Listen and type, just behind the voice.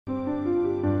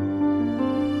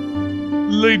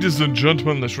Ladies and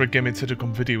gentlemen, let's get into the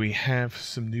video. We have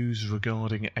some news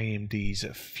regarding AMD's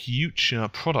future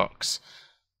products.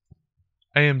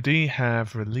 AMD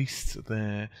have released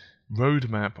their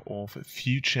roadmap of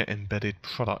future embedded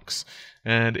products,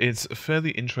 and it's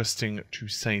fairly interesting to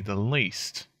say the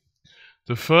least.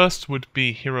 The first would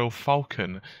be Hero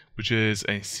Falcon, which is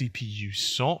a CPU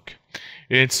SoC.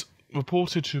 It's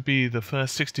reported to be the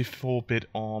first 64-bit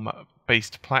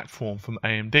ARM-based platform from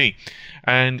AMD,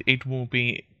 and it will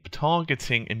be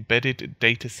targeting embedded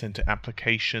data center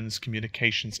applications,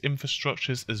 communications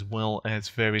infrastructures, as well as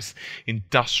various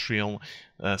industrial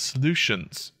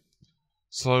solutions.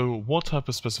 So what type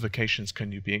of specifications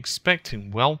can you be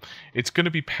expecting? Well, it's going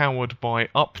to be powered by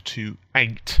up to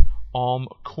 8 ARM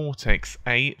Cortex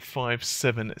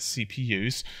A57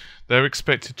 CPUs. They're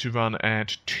expected to run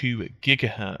at 2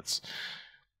 GHz.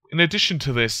 In addition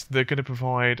to this, they're going to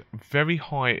provide very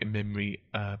high memory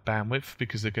bandwidth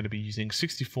because they're going to be using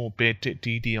 64-bit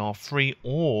DDR3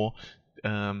 or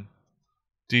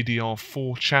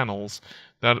DDR4 channels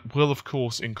that will of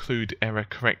course include error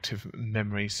corrective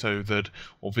memory, so that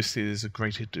obviously there's a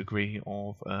greater degree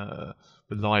of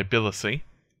reliability.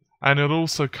 And it'll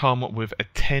also come with a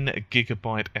 10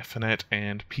 GB Ethernet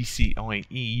and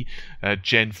PCIe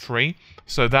Gen 3,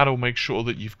 so that'll make sure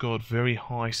that you've got very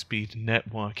high speed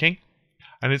networking.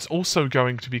 And it's also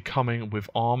going to be coming with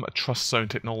ARM Trust Zone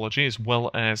technology, as well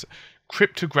as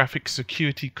cryptographic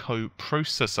security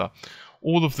coprocessor.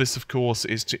 All of this, of course,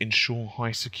 is to ensure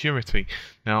high security.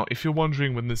 Now, if you're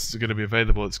wondering when this is going to be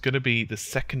available, it's going to be the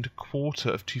second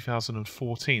quarter of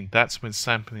 2014. That's when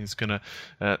sampling is going to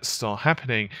start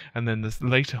happening, and then the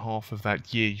later half of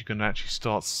that year, you're going to actually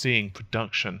start seeing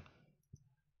production.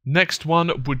 Next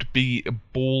one would be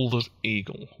Bald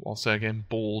Eagle. I'll say again,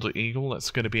 Bald Eagle.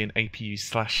 That's going to be an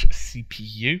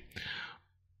APU/CPU.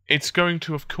 It's going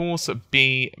to, of course,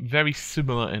 be very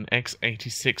similar in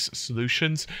x86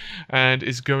 solutions, and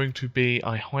is going to be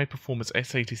a high-performance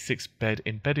x86 bed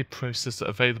embedded processor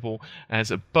available as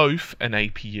both an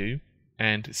APU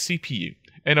and CPU.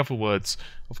 In other words,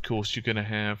 of course, you're going to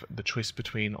have the choice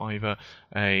between either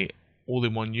a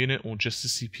all-in-one unit or just the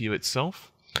CPU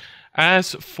itself.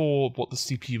 As for what the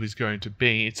CPU is going to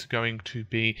be, it's going to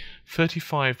be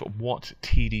 35-watt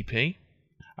TDP,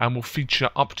 and will feature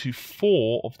up to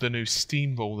 4 of the new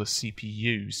Steamroller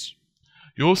CPUs.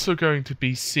 You're also going to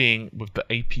be seeing, with the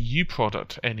APU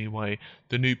product anyway,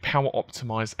 the new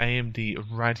power-optimized AMD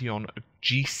Radeon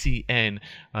GCN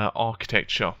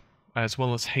architecture, as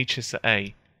well as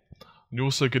HSA. You're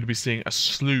also going to be seeing a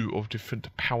slew of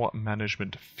different power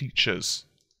management features.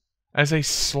 As a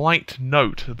slight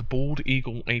note, the Bald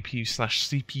Eagle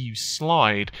APU/CPU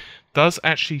slide does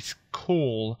actually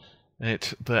call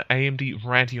it the AMD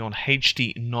Radeon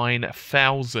HD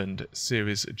 9000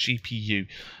 series GPU,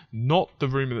 not the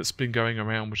rumor that's been going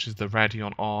around, which is the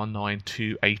Radeon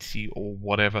R9280 or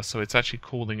whatever. So it's actually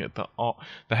calling it the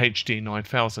HD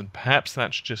 9000. Perhaps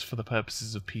that's just for the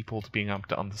purposes of people being able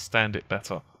to understand it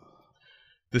better.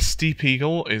 The Steep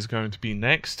Eagle is going to be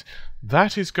next.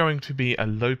 That is going to be a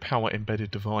low-power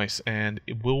embedded device, and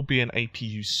it will be an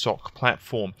APU SoC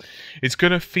platform. It's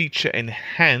going to feature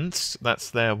enhanced,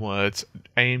 that's their words,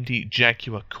 AMD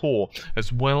Jaguar core,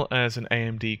 as well as an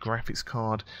AMD graphics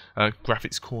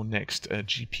core next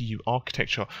GPU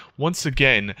architecture. Once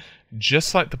again,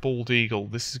 just like the Bald Eagle,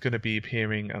 this is going to be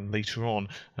appearing later on.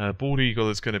 Bald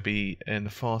Eagle is going to be in the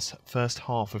first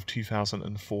half of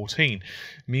 2014.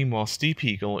 Meanwhile, Steep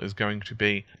Eagle is going to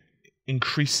be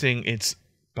increasing its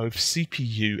both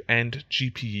CPU and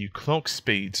GPU clock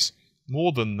speeds.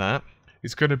 More than that,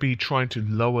 it's going to be trying to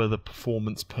lower the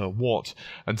performance per watt,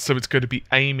 and so it's going to be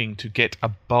aiming to get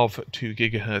above 2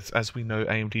 GHz. As we know,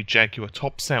 AMD Jaguar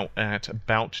tops out at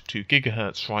about 2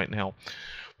 GHz right now.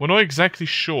 We're not exactly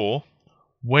sure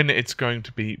when it's going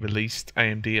to be released.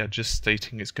 AMD are just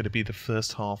stating it's going to be the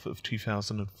first half of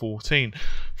 2014.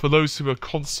 For those who are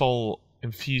console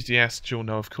enthusiasts, you'll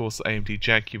know, of course, that AMD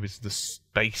Jaguar is the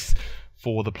base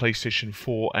for the PlayStation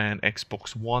 4 and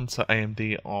Xbox One, so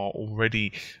AMD are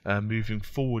already moving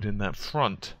forward in that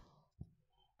front.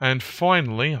 And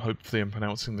finally, hopefully I'm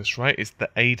pronouncing this right, is the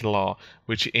Adlar,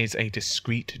 which is a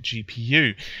discrete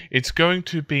GPU. It's going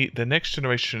to be the next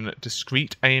generation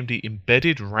discrete AMD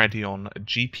embedded Radeon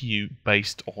GPU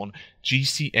based on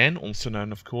GCN, also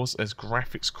known, of course, as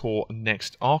Graphics Core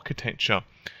Next Architecture,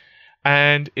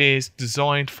 and is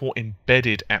designed for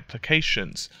embedded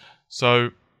applications.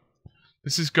 So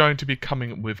this is going to be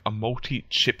coming with a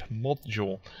multi-chip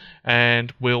module,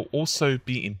 and will also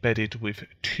be embedded with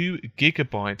 2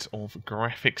 GB of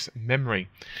graphics memory.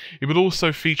 It will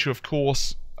also feature, of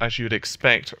course, as you would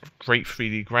expect, great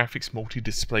 3D graphics,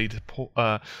 multi-display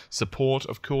support,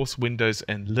 of course, Windows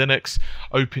and Linux,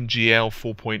 OpenGL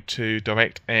 4.2,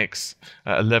 DirectX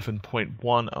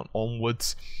 11.1 and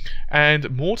onwards,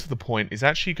 and more to the point is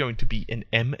actually going to be an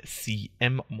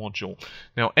MCM module.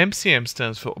 Now, MCM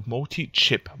stands for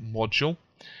multi-chip module.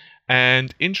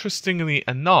 And interestingly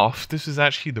enough, this is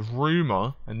actually the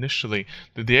rumor initially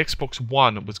that the Xbox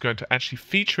One was going to actually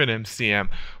feature an MCM,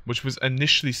 which was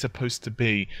initially supposed to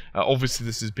be, obviously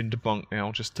this has been debunked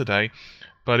now just today,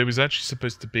 but it was actually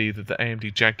supposed to be that the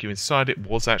AMD Jaguar inside it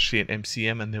was actually an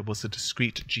MCM and there was a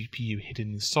discrete GPU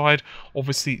hidden inside.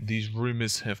 Obviously these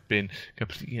rumors have been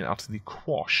completely and utterly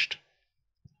quashed.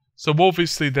 So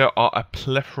obviously there are a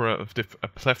plethora of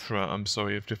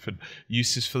different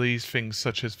uses for these things,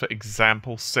 such as, for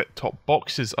example, set-top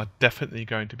boxes are definitely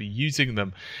going to be using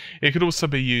them. It could also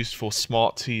be used for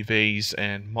smart TVs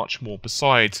and much more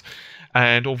besides.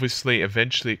 And obviously,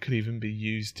 eventually, it could even be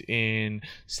used in,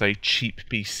 say, cheap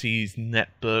PCs,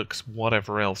 netbooks,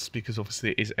 whatever else, because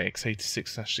obviously it is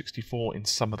x86-64 in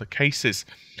some of the cases.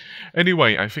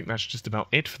 Anyway, I think that's just about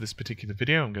it for this particular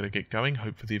video. I'm going to get going.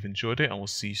 Hopefully you've enjoyed it. I will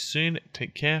see you soon.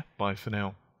 Take care. Bye for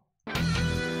now.